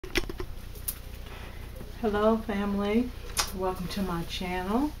Hello family, welcome to my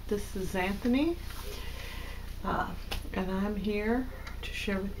channel. This is Anthony and I'm here to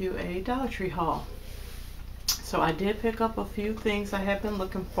share with you a Dollar Tree haul. So I did pick up a few things I have been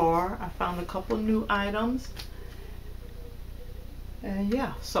looking for. I found a couple new items and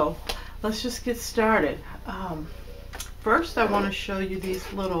yeah, so let's just get started. First I want to show you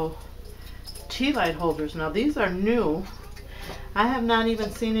these little tea light holders. Now these are new. I have not even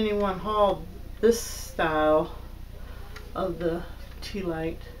seen anyone haul this style of the tea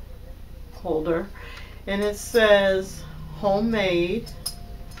light holder, and it says homemade.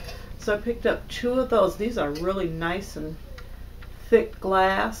 So I picked up two of those. These are really nice and thick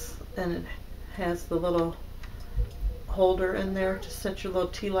glass, and it has the little holder in there to set your little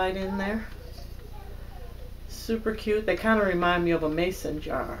tea light in there. Super cute. They kind of remind me of a mason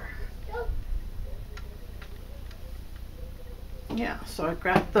jar. Yeah, so I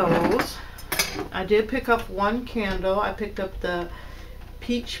got those. I did pick up one candle. I picked up the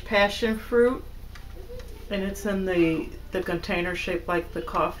peach passion fruit, and it's in the container shaped like the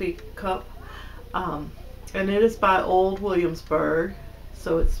coffee cup, and it is by Old Williamsburg.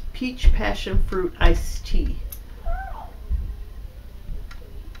 So it's peach passion fruit iced tea.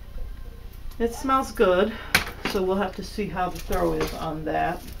 It smells good, so we'll have to see how the throw is on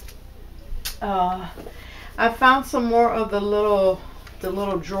that. I found some more of the little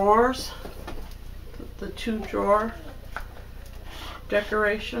drawers, the two drawer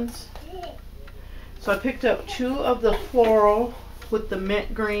decorations. So I picked up two of the floral with the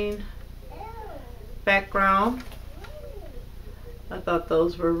mint green background. I thought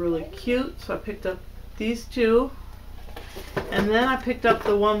those were really cute, so I picked up these two. And then I picked up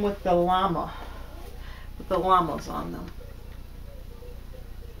the one with the llama, with the llamas on them,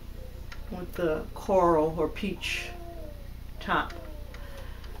 with the coral or peach top.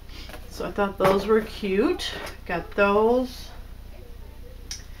 So I thought those were cute. Got those.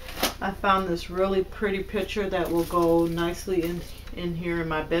 I found this really pretty picture that will go nicely in here in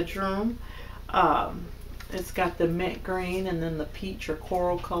my bedroom. It's got the mint green and then the peach or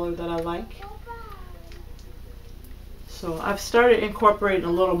coral color that I like. So I've started incorporating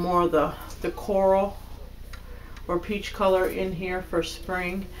a little more of the coral or peach color in here for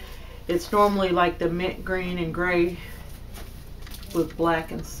spring. It's normally like the mint green and gray with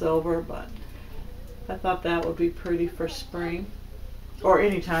black and silver, but I thought that would be pretty for spring or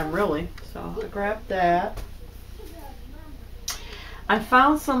anytime really. So I grabbed that. I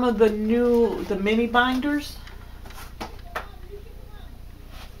found some of the mini binders.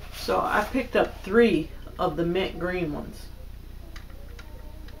 So I picked up 3 of the mint green ones.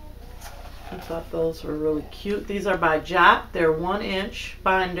 I thought those were really cute. These are by Jot. They're 1-inch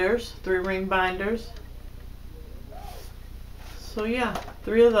binders, 3-ring binders. So yeah,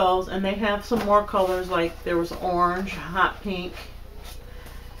 3 of those, and they have some more colors, like there was orange, hot pink,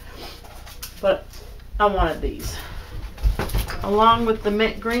 but I wanted these. Along with the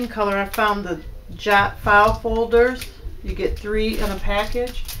mint green color, I found the Jot file folders. You get 3 in a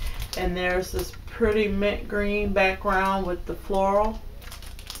package, and there's this pretty mint green background with the floral.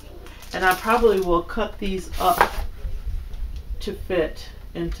 And I probably will cut these up to fit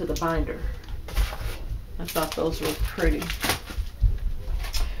into the binder. I thought those were pretty.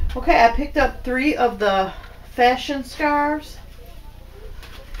 Okay, I picked up 3 of the fashion scarves.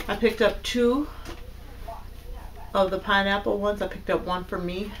 I picked up 2 of the pineapple ones. I picked up one for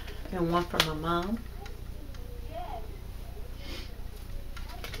me and one for my mom.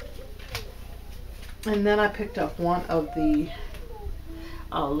 And then I picked up one of the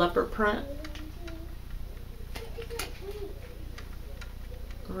leopard print.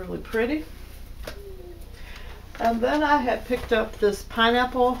 Really pretty. And then I had picked up this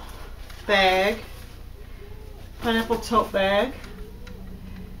pineapple bag, pineapple tote bag.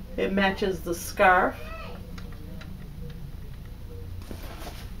 It matches the scarf.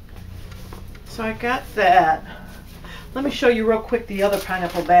 So I got that. Let me show you real quick the other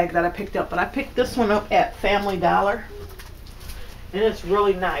pineapple bag that I picked up. But I picked this one up at Family Dollar. And it's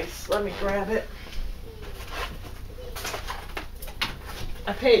really nice. Let me grab it.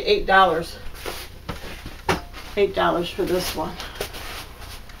 I paid $8. $8 for this one.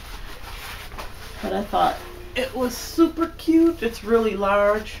 But I thought it was super cute. It's really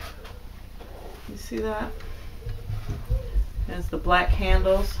large. You see that? It has the black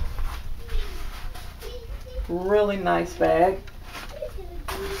handles. Really nice bag.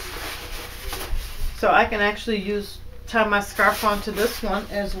 So I can actually tie my scarf onto this one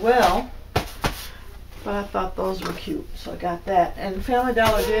as well. But I thought those were cute, so I got that. And Family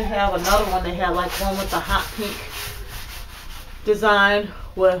Dollar did have another one. They had like one with the hot pink design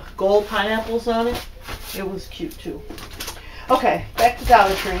with gold pineapples on it. It was cute too. Okay, back to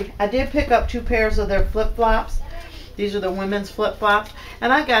Dollar Tree. I did pick up 2 pairs of their flip-flops. These are the women's flip-flops.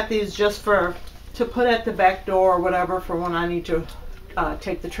 And I got these just to put at the back door or whatever for when I need to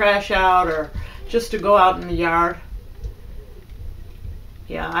take the trash out or just to go out in the yard.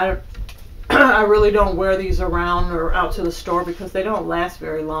 Yeah, I really don't wear these around or out to the store because they don't last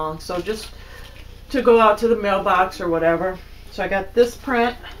very long. So just to go out to the mailbox or whatever. So I got this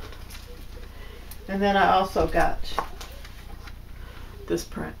print. And then I also got this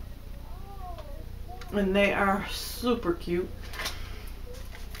print. And they are super cute.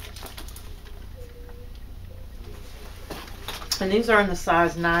 And these are in the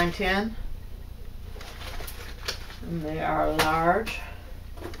size 9-10. And they are large.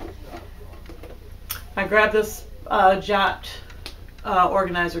 I grabbed this Jot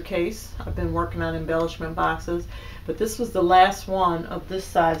organizer case. I've been working on embellishment boxes, but this was the last one of this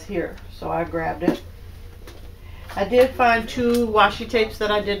size here, so I grabbed it. I did find 2 washi tapes that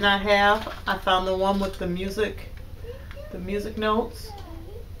I did not have. I found the one with the music notes,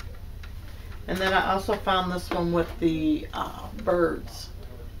 and then I also found this one with the birds,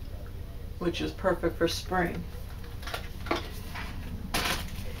 which is perfect for spring.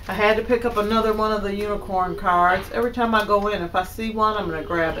 I had to pick up another one of the unicorn cards. Every time I go in, if I see one, I'm going to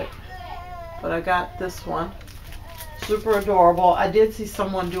grab it. But I got this one. Super adorable. I did see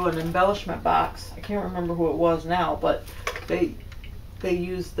someone do an embellishment box. I can't remember who it was now, but they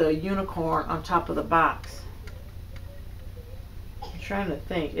used the unicorn on top of the box. I'm trying to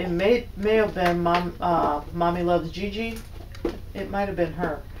think. It may have been Mommy Loves Gigi. It might have been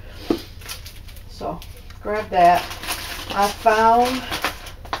her. So, grab that. I found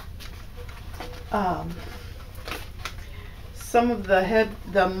some of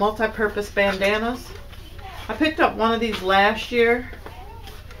the multi-purpose bandanas. I picked up one of these last year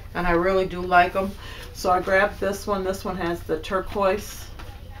and I really do like them, so I grabbed this one. This one has the turquoise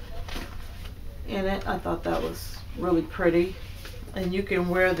in it. I thought that was really pretty, and you can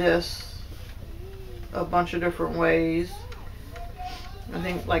wear this a bunch of different ways. I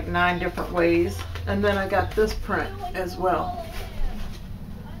think like 9 different ways. And then I got this print as well.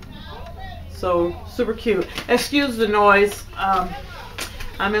 So super cute. Excuse the noise.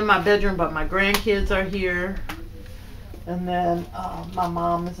 I'm in my bedroom, but my grandkids are here, and then my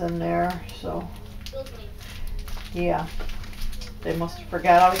mom is in there. So yeah, they must have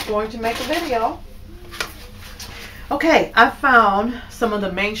forgot I was going to make a video. Okay, I found some of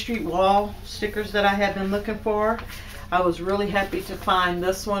the Main Street wall stickers that I had been looking for. I was really happy to find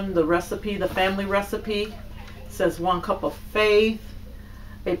this one, the recipe, the family recipe. It says 1 cup of faith,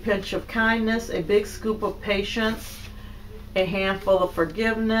 a pinch of kindness, a big scoop of patience, a handful of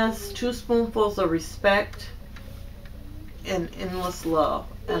forgiveness, 2 spoonfuls of respect, and endless love.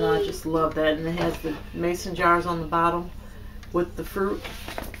 And I just love that. And it has the mason jars on the bottom with the fruit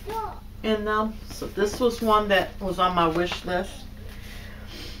in them. So this was one that was on my wish list.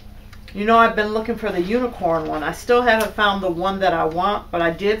 You know, I've been looking for the unicorn one. I still haven't found the one that I want, but I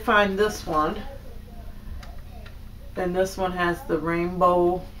did find this one. And this one has the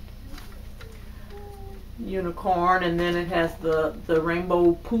rainbow unicorn, and then it has the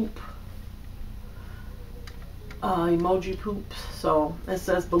rainbow poop emoji poops. So it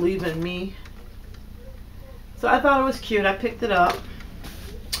says believe in me. So I thought it was cute. I picked it up.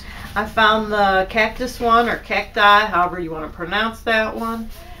 I found the cactus one, or cacti, however you want to pronounce that one.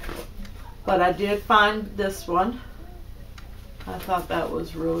 But I did find this one. I thought that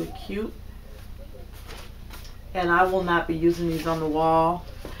was really cute. And I will not be using these on the wall.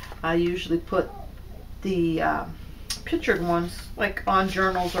 I usually put the pictured ones like on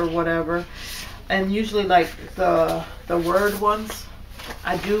journals or whatever. And usually like the word ones,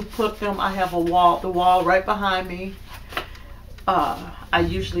 I do put them, I have the wall right behind me. I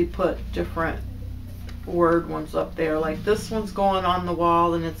usually put different word ones up there. Like this one's going on the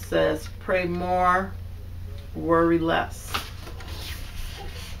wall and it says pray more, worry less.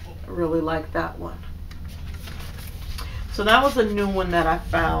 I really like that one. So that was a new one that I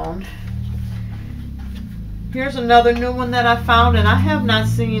found. Here's another new one that I found, and I have not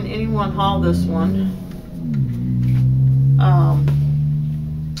seen anyone haul this one.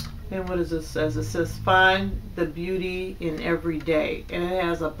 And what does this says? It says find the beauty in every day. And it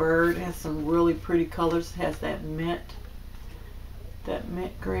has a bird. It has some really pretty colors. It has that mint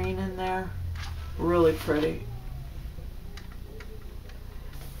green in there. Really pretty.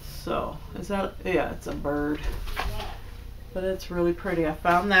 So, is that, yeah, it's a bird. But it's really pretty. I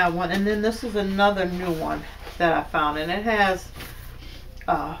found that one. And then this is another new one that I found. And it has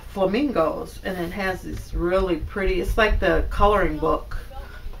flamingos. And it has this really pretty, it's like the coloring book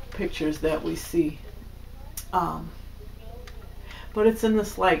pictures that we see But it's in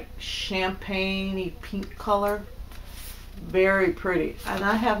this like champagne-y pink color. Very pretty. And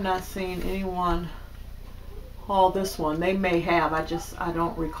I have not seen anyone haul this one. They may have. I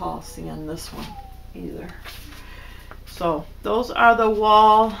don't recall seeing this one either. So those are the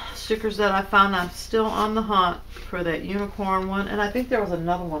wall stickers that I found. I'm still on the hunt for that unicorn one. And I think there was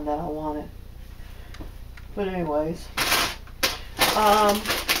another one that I wanted. But anyways.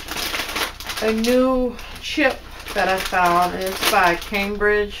 A new chip that I found is by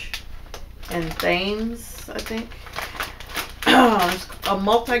Cambridge and Thames, I think. It's a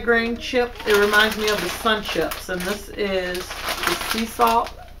multi-grain chip. It reminds me of the Sun Chips, and this is the sea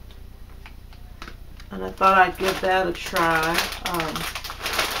salt. And I thought I'd give that a try.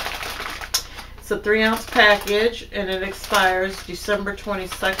 It's a 3-ounce package, and it expires December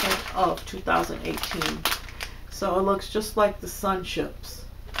 22nd of 2018. So it looks just like the Sun Chips.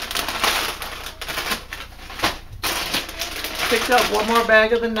 Picked up one more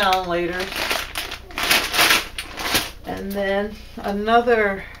bag of the Now and Laters. And then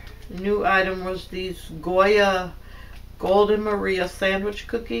another new item was these Goya Golden Maria sandwich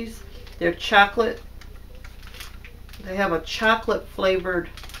cookies. They're chocolate. They have a chocolate flavored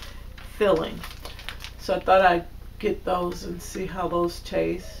filling. So I thought I'd get those and see how those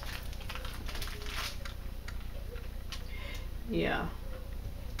taste. Yeah.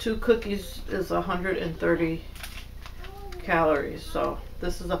 2 cookies is 130 calories. So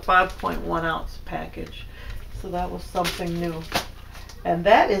this is a 5.1 ounce package. So that was something new. And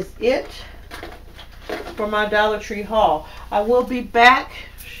that is it for my Dollar Tree haul. I will be back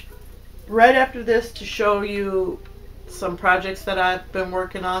right after this to show you some projects that I've been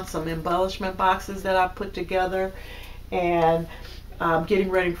working on, some embellishment boxes that I put together, and getting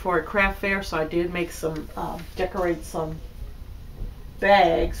ready for a craft fair. So I did make some, decorate some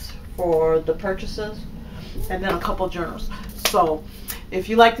bags for the purchases, and then a couple journals. So if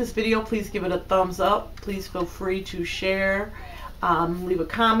you like this video, please give it a thumbs up. Please feel free to share, leave a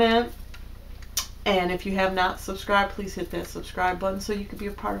comment, and if you have not subscribed, please hit that subscribe button so you can be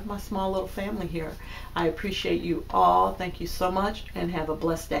a part of my small little family here. I appreciate you all. Thank you so much, and have a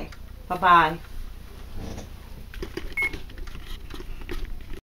blessed day. Bye-bye.